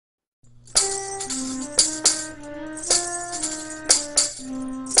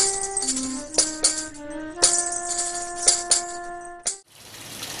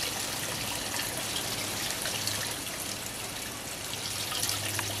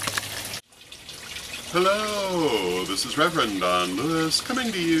Hello, this is Rev.Don Lewis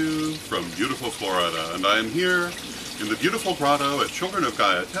coming to you from beautiful Florida, and I am here in the beautiful grotto at Children of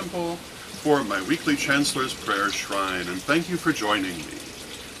Gaia Temple for my weekly Chancellors Prayer Shrine, and thank you for joining me.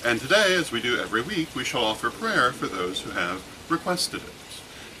 And today, as we do every week, we shall offer prayer for those who have requested it.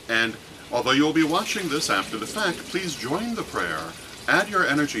 And although you will be watching this after the fact, please join the prayer, add your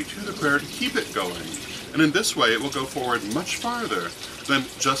energy to the prayer to keep it going, and in this way it will go forward much farther than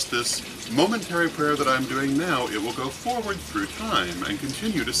just this momentary prayer that I'm doing now. It will go forward through time and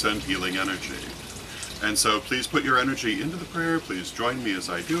continue to send healing energy. And so please put your energy into the prayer, please join me as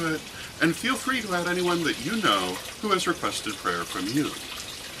I do it, and feel free to add anyone that you know who has requested prayer from you.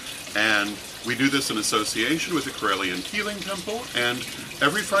 And we do this in association with the Karelian Healing Temple, and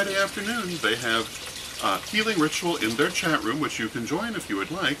every Friday afternoon they have healing ritual in their chat room, which you can join if you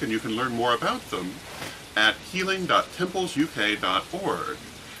would like, and you can learn more about them at healing.templesuk.org.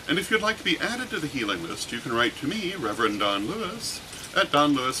 And if you'd like to be added to the healing list, you can write to me, Rev.Don Lewis, at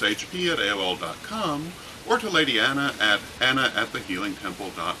donlewishp@aol.com, or to Lady Anna at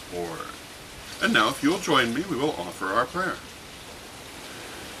anna@thehealingtemple.org. And now, if you'll join me, we will offer our prayer.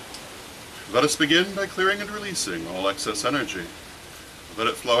 Let us begin by clearing and releasing all excess energy. Let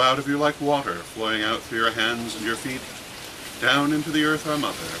it flow out of you like water, flowing out through your hands and your feet, down into the earth, our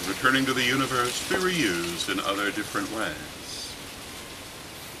mother, returning to the universe to be reused in other different ways.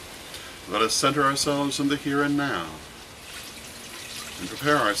 Let us center ourselves in the here and now, and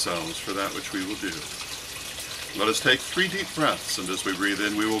prepare ourselves for that which we will do. Let us take 3 deep breaths, and as we breathe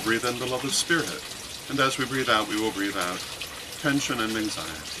in, we will breathe in the love of Spirit, and as we breathe out, we will breathe out tension and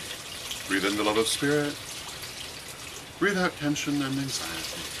anxiety. Breathe in the love of Spirit, breathe out tension and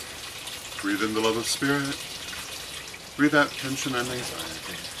anxiety. Breathe in the love of Spirit, breathe out tension and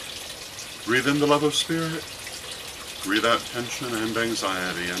anxiety. Breathe in the love of Spirit, breathe out tension and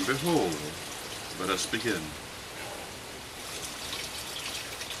anxiety, and behold, let us begin.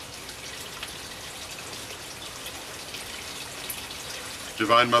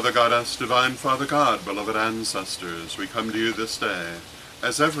 Divine Mother Goddess, Divine Father God, beloved ancestors, we come to you this day,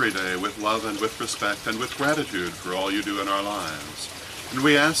 as every day, with love and with respect and with gratitude for all you do in our lives. And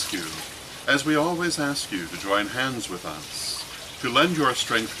we ask you, as we always ask you, to join hands with us, to lend your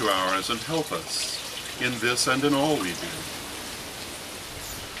strength to ours and help us in this and in all we do.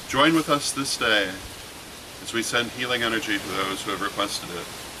 Join with us this day as we send healing energy to those who have requested it.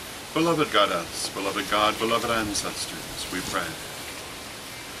 Beloved Goddess, beloved God, beloved ancestors, we pray.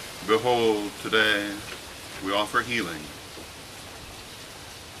 Behold, today we offer healing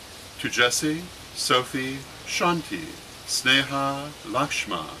to Jessie, Sophie, Shanti, Sneha,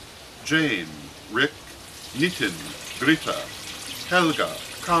 Lakshma, Jane, Rick, Nitin, Grita, Helga,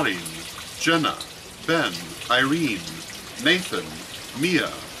 Karin, Jenna, Ben, Irene, Nathan,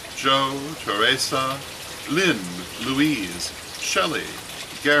 Mia, Joe, Teresa, Lynn, Louise, Shelley,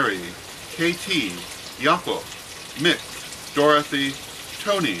 Gary, KT, Jakob, Mick, Dorothy,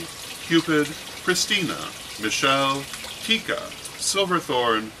 Tony, Cupid, Christina, Michelle, Tika,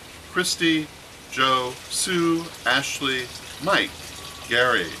 Silverthorn, Christy, Joe, Sue, Ashley, Mike,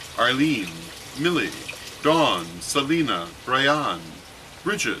 Gary, Arlene, Millie, Dawn, Selena, Brian,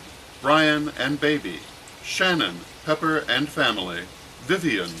 Bridget, Brian and Baby, Shannon, Pepper and Family,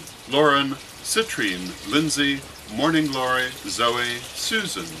 Vivian, Lauren, Citrine, Lindsay, Morning Glory, Zoe,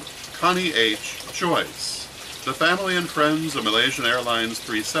 Susan, Connie H., Joyce, the family and friends of Malaysian Airlines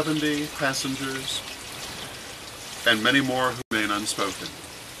 370, passengers, and many more who remain unspoken.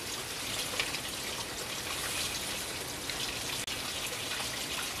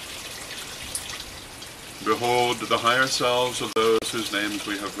 Behold the higher selves of those whose names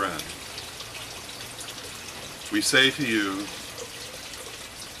we have read. We say to you,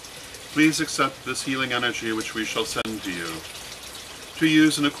 please accept this healing energy which we shall send to you, to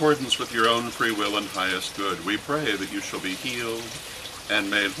use in accordance with your own free will and highest good. We pray that you shall be healed and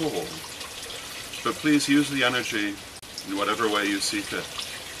made whole. But please use the energy in whatever way you see fit.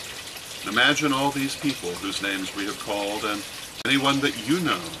 Imagine all these people whose names we have called, and anyone that you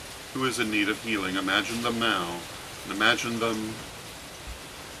know who is in need of healing. Imagine them now, and imagine them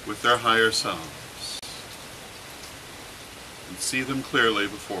with their higher selves, and see them clearly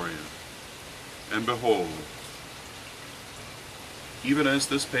before you. And behold, even as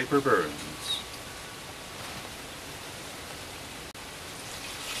this paper burns,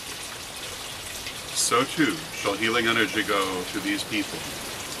 so too shall healing energy go to these people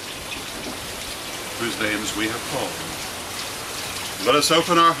whose names we have called. Let us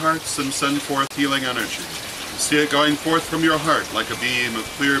open our hearts and send forth healing energy. See it going forth from your heart like a beam of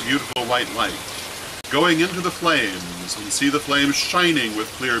clear, beautiful white light, going into the flames, and see the flames shining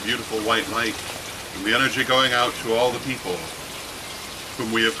with clear, beautiful white light, and the energy going out to all the people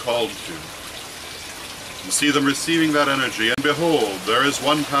whom we have called to. And see them receiving that energy, and behold, there is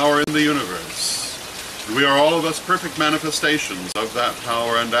one power in the universe, and we are all of us perfect manifestations of that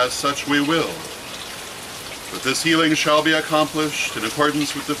power, and as such we will. But this healing shall be accomplished in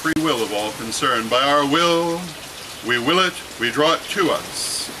accordance with the free will of all concerned. By our will, we will it, we draw it to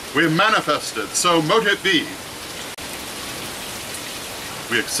us, we manifest it, so mote it be.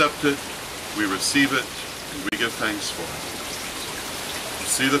 We accept it, we receive it, and we give thanks for it. You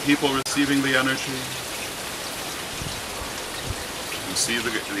see the people receiving the energy? You see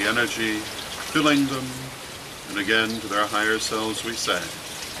the energy filling them, and again to their higher selves we say,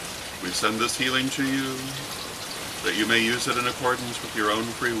 we send this healing to you, that you may use it in accordance with your own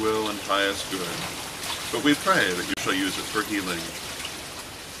free will and highest good. But we pray that you shall use it for healing,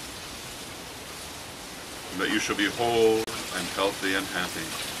 and that you shall be whole and healthy and happy.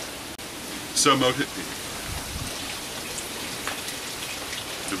 So mote it be.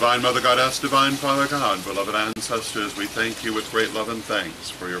 Divine Mother Goddess, Divine Father God, beloved ancestors, we thank you with great love and thanks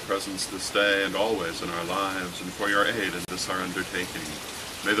for your presence this day and always in our lives, and for your aid in this our undertaking.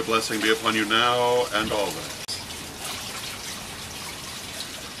 May the blessing be upon you now and always.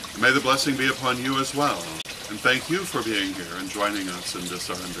 May the blessing be upon you as well, and thank you for being here and joining us in this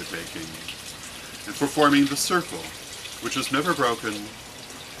our undertaking, and for forming the circle, which is never broken,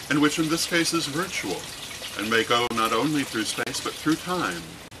 and which in this case is virtual, and may go not only through space but through time,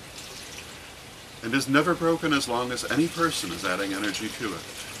 and is never broken as long as any person is adding energy to it.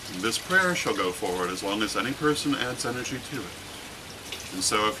 And this prayer shall go forward as long as any person adds energy to it. And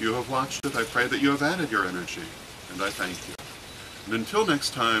so if you have watched it, I pray that you have added your energy, and I thank you. And until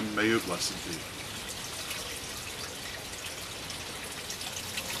next time, may you blessed be.